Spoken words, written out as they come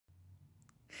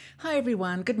Hi,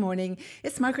 everyone. Good morning.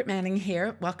 It's Margaret Manning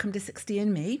here. Welcome to 60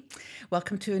 and Me.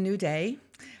 Welcome to a new day.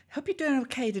 Hope you're doing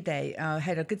okay today.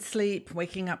 Had a good sleep,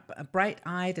 waking up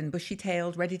bright-eyed and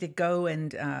bushy-tailed, ready to go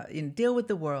and deal with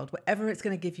the world, whatever it's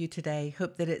going to give you today.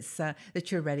 Hope that it's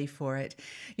that you're ready for it.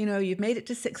 You know, you've made it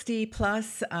to 60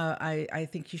 plus. I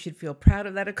think you should feel proud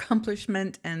of that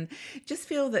accomplishment and just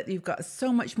feel that you've got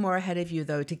so much more ahead of you,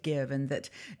 though, to give, and that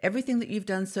everything that you've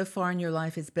done so far in your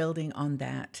life is building on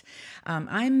that.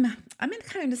 I'm in a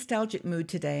kind of nostalgic mood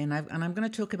today, and I'm going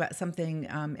to talk about something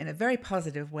in a very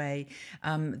positive way.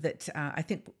 That I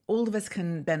think all of us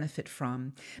can benefit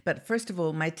from. But first of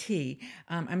all, my tea.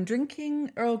 I'm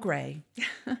drinking Earl Grey.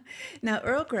 Now,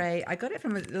 Earl Grey, I got it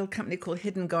from a little company called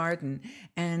Hidden Garden,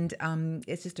 and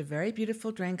it's just a very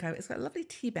beautiful drink. It's got a lovely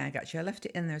tea bag, actually. I left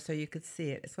it in there so you could see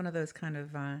it. It's one of those kind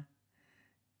of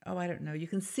oh, I don't know. You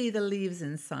can see the leaves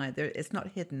inside. It's not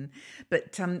hidden.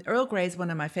 But Earl Grey is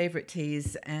one of my favorite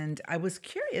teas. And I was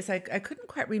curious. I couldn't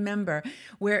quite remember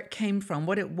where it came from,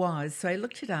 what it was. So I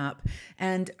looked it up.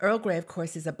 And Earl Grey, of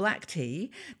course, is a black tea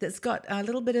that's got a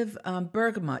little bit of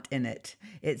bergamot in it.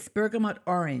 It's bergamot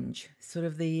orange, sort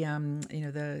of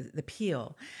the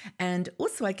peel. And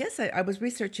also, I guess I was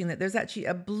researching that there's actually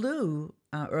a blue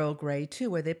Earl Grey too,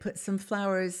 where they put some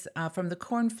flowers from the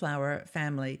cornflower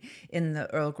family in the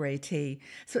Earl Grey tea.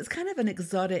 So it's kind of an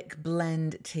exotic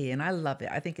blend tea, and I love it.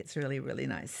 I think it's really, really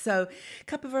nice. So,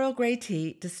 cup of Earl Grey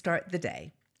tea to start the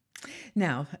day.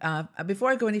 Now,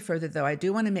 before I go any further, though, I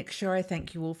do want to make sure I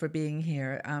thank you all for being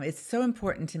here. It's so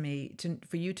important to me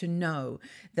for you to know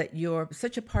that you're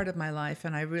such a part of my life,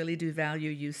 and I really do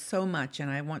value you so much, and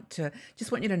I want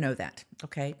you to know that,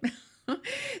 okay?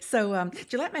 So, do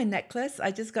you like my necklace?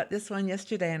 I just got this one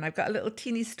yesterday, and I've got a little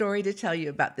teeny story to tell you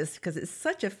about this because it's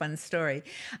such a fun story.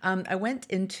 I went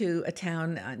into a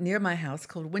town near my house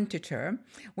called Winterthur.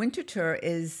 Winterthur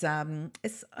is, I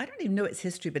don't even know its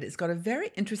history, but it's got a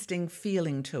very interesting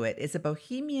feeling to it. It's a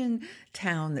bohemian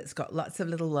town that's got lots of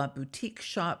little boutique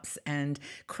shops and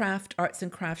arts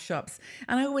and craft shops,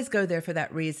 and I always go there for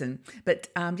that reason. But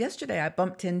yesterday I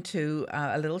bumped into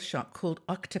a little shop called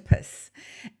Octopus,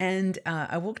 and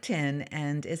I walked in,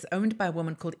 and it's owned by a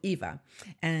woman called Eva.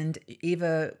 And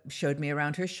Eva showed me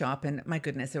around her shop, and my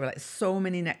goodness, there were like so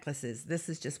many necklaces. This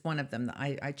is just one of them that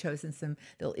I chosen some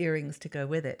little earrings to go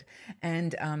with it.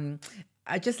 And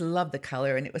I just love the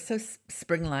color, and it was so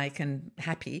spring-like and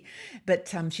happy.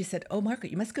 But she said, "Oh,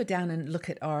 Margaret, you must go down and look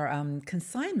at our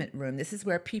consignment room. This is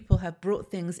where people have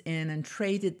brought things in and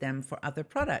traded them for other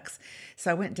products." So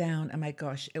I went down, and my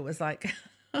gosh, it was like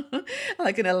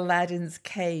like in Aladdin's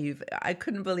cave. I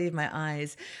couldn't believe my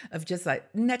eyes of just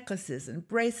like necklaces and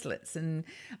bracelets and,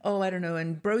 oh, I don't know,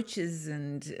 and brooches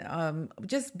and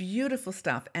just beautiful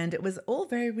stuff. And it was all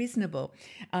very reasonable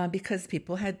because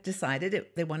people had decided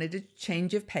they wanted a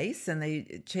change of pace, and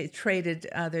they traded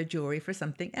their jewelry for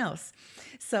something else.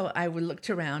 So I looked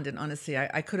around, and honestly,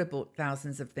 I could have bought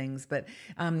thousands of things, but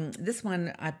this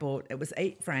one I bought, it was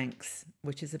 8 francs,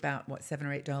 which is about, what, $7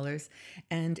 or $8.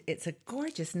 And it's a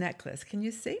gorgeous necklace. Can you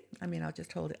see? I mean, I'll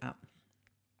just hold it up.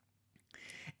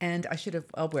 And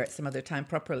I'll wear it some other time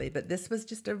properly, but this was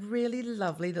just a really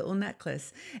lovely little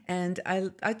necklace. And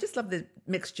I just love the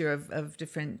mixture of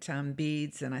different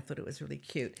beads, and I thought it was really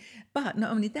cute. But not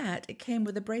only that, it came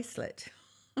with a bracelet.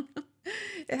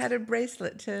 It had a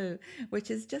bracelet too,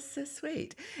 which is just so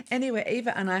sweet. Anyway,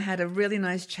 Ava and I had a really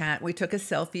nice chat. We took a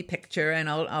selfie picture, and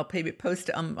I'll maybe post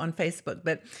it on Facebook.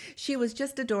 But she was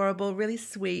just adorable, really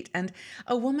sweet, and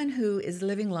a woman who is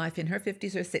living life in her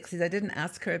 50s or 60s. I didn't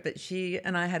ask her, but she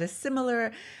and I had a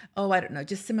similar, oh, I don't know,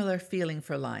 just similar feeling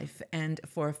for life and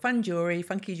for fun jewelry,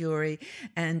 funky jewelry.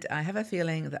 And I have a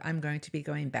feeling that I'm going to be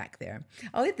going back there.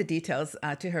 I'll leave the details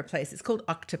to her place. It's called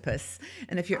Octopus.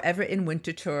 And if you're ever in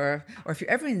Winterthur, or if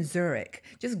you're ever in Zurich,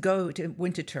 just go to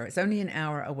Winterthur. It's only an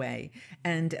hour away,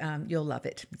 and you'll love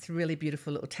it. It's a really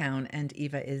beautiful little town, and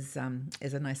Eva is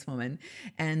a nice woman.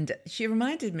 And she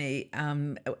reminded me,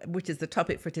 which is the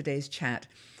topic for today's chat,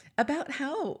 about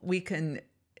how we can,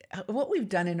 what we've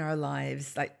done in our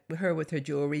lives, like her with her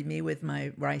jewelry, me with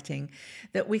my writing,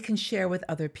 that we can share with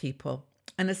other people,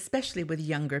 and especially with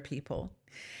younger people.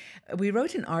 We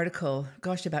wrote an article,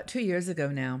 gosh, about 2 years ago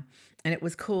now, and it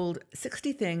was called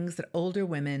 60 Things That Older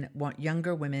Women Want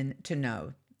Younger Women to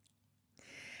Know.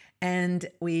 And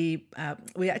we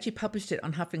actually published it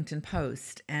on Huffington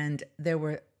Post, and there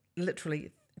were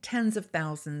literally tens of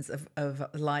thousands of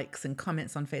likes and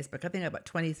comments on Facebook. I think about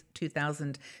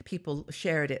 22,000 people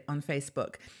shared it on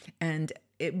Facebook. And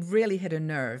it really hit a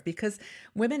nerve because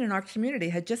women in our community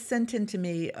had just sent in to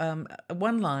me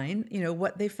one line,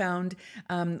 what they found,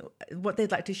 what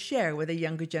they'd like to share with a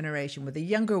younger generation, with a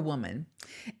younger woman.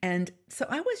 And so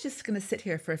I was just going to sit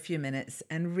here for a few minutes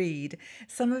and read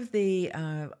some of the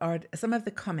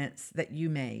comments that you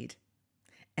made.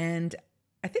 And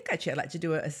I think actually I'd like to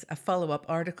do a follow-up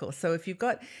article. So if you've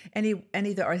got any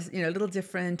that are a little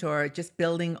different or just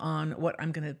building on what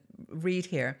I'm going to read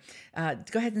here,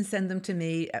 go ahead and send them to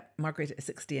me at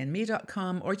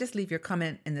margaret@60andme.com, or just leave your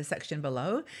comment in the section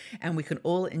below and we can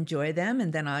all enjoy them,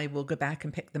 and then I will go back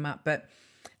and pick them up. But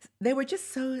they were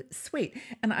just so sweet.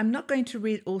 And I'm not going to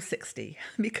read all 60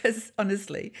 because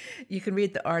honestly, you can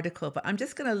read the article, but I'm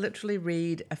just going to literally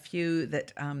read a few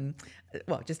that,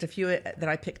 just a few that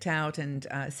I picked out and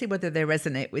see whether they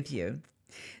resonate with you.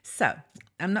 So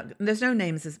there's no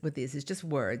names with these. It's just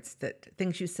words,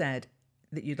 things you said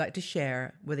that you'd like to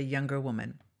share with a younger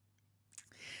woman.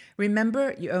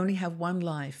 Remember, you only have one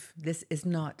life. This is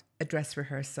not a dress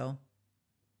rehearsal.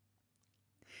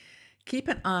 Keep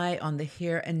an eye on the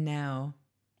here and now.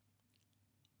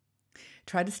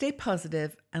 Try to stay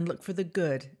positive and look for the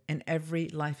good in every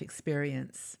life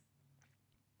experience.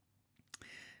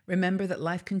 Remember that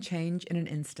life can change in an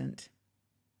instant.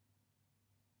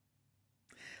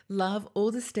 Love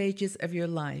all the stages of your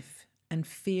life and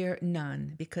fear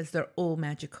none, because they're all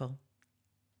magical.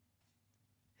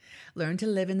 Learn to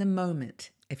live in the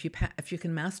moment. If you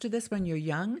can master this when you're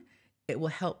young, it will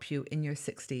help you in your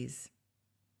 60s.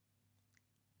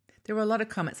 There were a lot of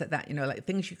comments like that, like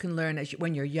things you can learn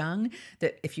when you're young,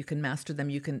 that if you can master them,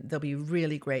 they'll be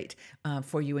really great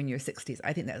for you in your 60s.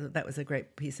 I think that was a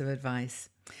great piece of advice.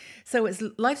 So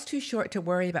life's too short to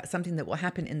worry about something that will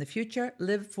happen in the future.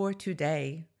 Live for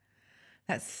today.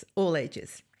 That's all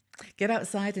ages. Get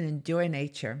outside and enjoy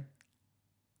nature.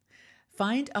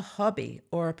 Find a hobby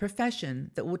or a profession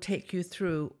that will take you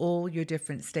through all your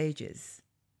different stages.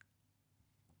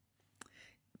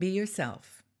 Be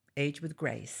yourself. Age with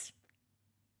grace.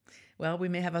 Well, we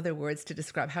may have other words to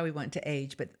describe how we want to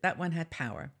age, but that one had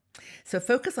power. So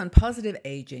focus on positive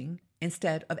aging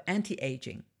instead of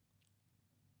anti-aging.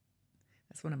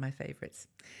 That's one of my favorites.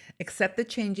 Accept the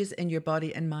changes in your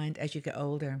body and mind as you get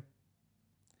older.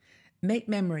 Make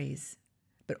memories,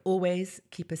 but always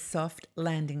keep a soft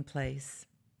landing place.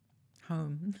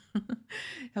 Home.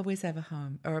 Always have a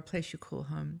home, or a place you call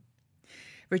home.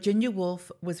 Virginia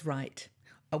Woolf was right.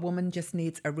 A woman just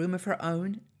needs a room of her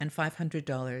own and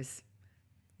 $500.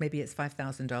 Maybe it's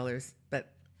 $5,000,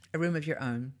 but a room of your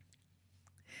own.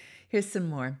 Here's some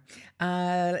more.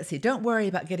 Let's see. Don't worry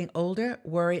about getting older.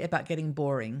 Worry about getting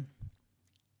boring.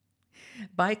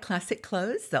 Buy classic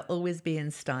clothes. They'll always be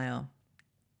in style.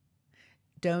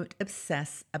 Don't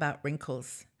obsess about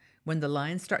wrinkles. When the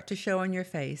lines start to show on your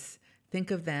face, think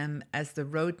of them as the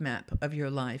roadmap of your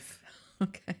life.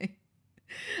 Okay?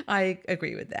 I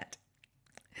agree with that.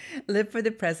 Live for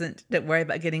the present. Don't worry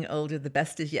about getting older. The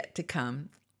best is yet to come.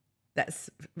 That's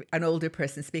an older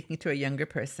person speaking to a younger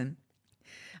person.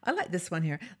 I like this one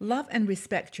here. Love and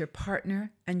respect your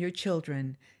partner and your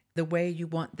children the way you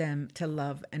want them to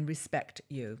love and respect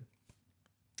you.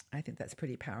 I think that's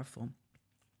pretty powerful.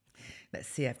 Let's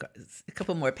see. I've got a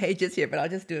couple more pages here, but I'll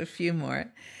just do a few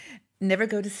more. Never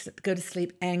go to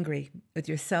sleep angry with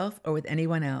yourself or with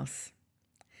anyone else.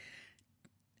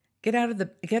 Get out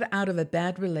of a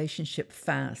bad relationship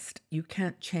fast. You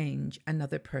can't change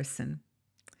another person.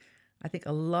 I think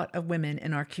a lot of women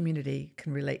in our community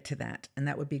can relate to that, and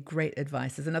that would be great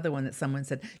advice. There's another one that someone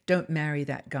said, don't marry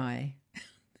that guy.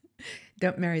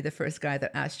 Don't marry the first guy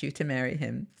that asked you to marry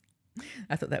him.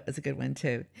 I thought that was a good one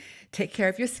too. Take care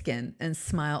of your skin and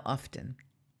smile often.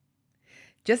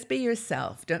 Just be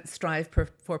yourself. Don't strive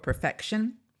for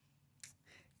perfection.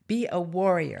 Be a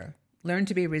warrior. Learn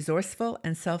to be resourceful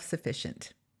and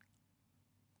self-sufficient.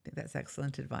 I think that's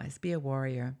excellent advice. Be a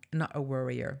warrior, not a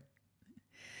worrier.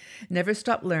 Never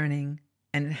stop learning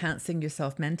and enhancing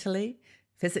yourself mentally,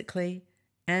 physically,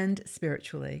 and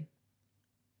spiritually.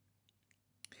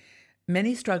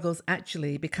 Many struggles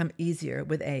actually become easier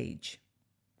with age.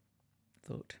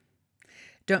 Thought.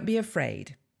 Don't be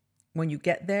afraid. When you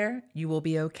get there, you will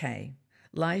be okay.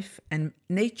 Life and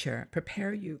nature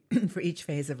prepare you for each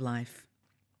phase of life.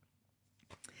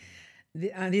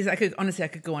 These I could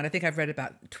go on. I think I've read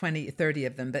about 20, 30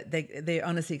 of them, but they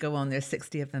honestly go on. There's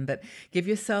 60 of them. But give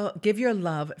your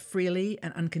love freely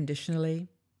and unconditionally.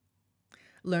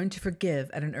 Learn to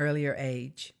forgive at an earlier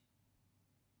age.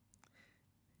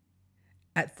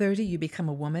 At 30, you become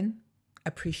a woman.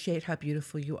 Appreciate how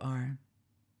beautiful you are.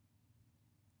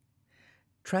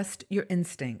 Trust your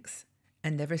instincts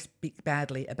and never speak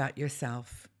badly about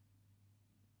yourself.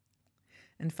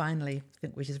 And finally, I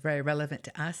think which is very relevant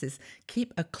to us, is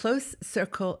keep a close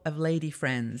circle of lady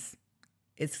friends.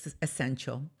 It's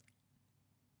essential.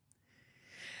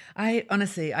 I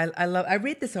honestly, I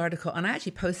read this article and I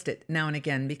actually post it now and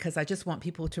again because I just want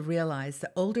people to realize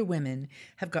that older women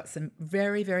have got some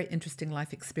very, very interesting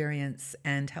life experience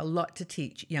and a lot to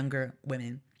teach younger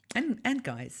women and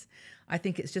guys. I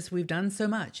think it's just we've done so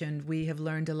much and we have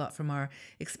learned a lot from our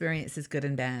experiences, good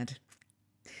and bad.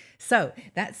 So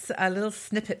that's a little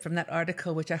snippet from that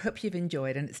article, which I hope you've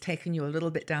enjoyed, and it's taken you a little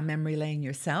bit down memory lane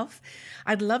yourself.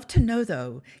 I'd love to know,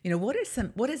 though, what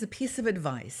is a piece of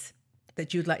advice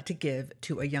that you'd like to give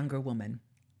to a younger woman?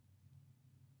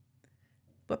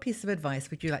 What piece of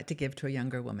advice would you like to give to a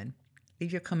younger woman?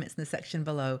 Leave your comments in the section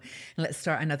below, and let's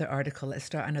start another article. Let's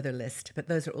start another list. But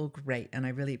those are all great, and I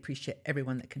really appreciate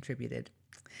everyone that contributed.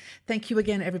 Thank you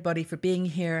again, everybody, for being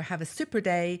here. Have a super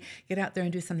day. Get out there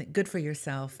and do something good for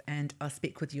yourself, and I'll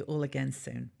speak with you all again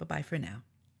soon. Bye-bye for now.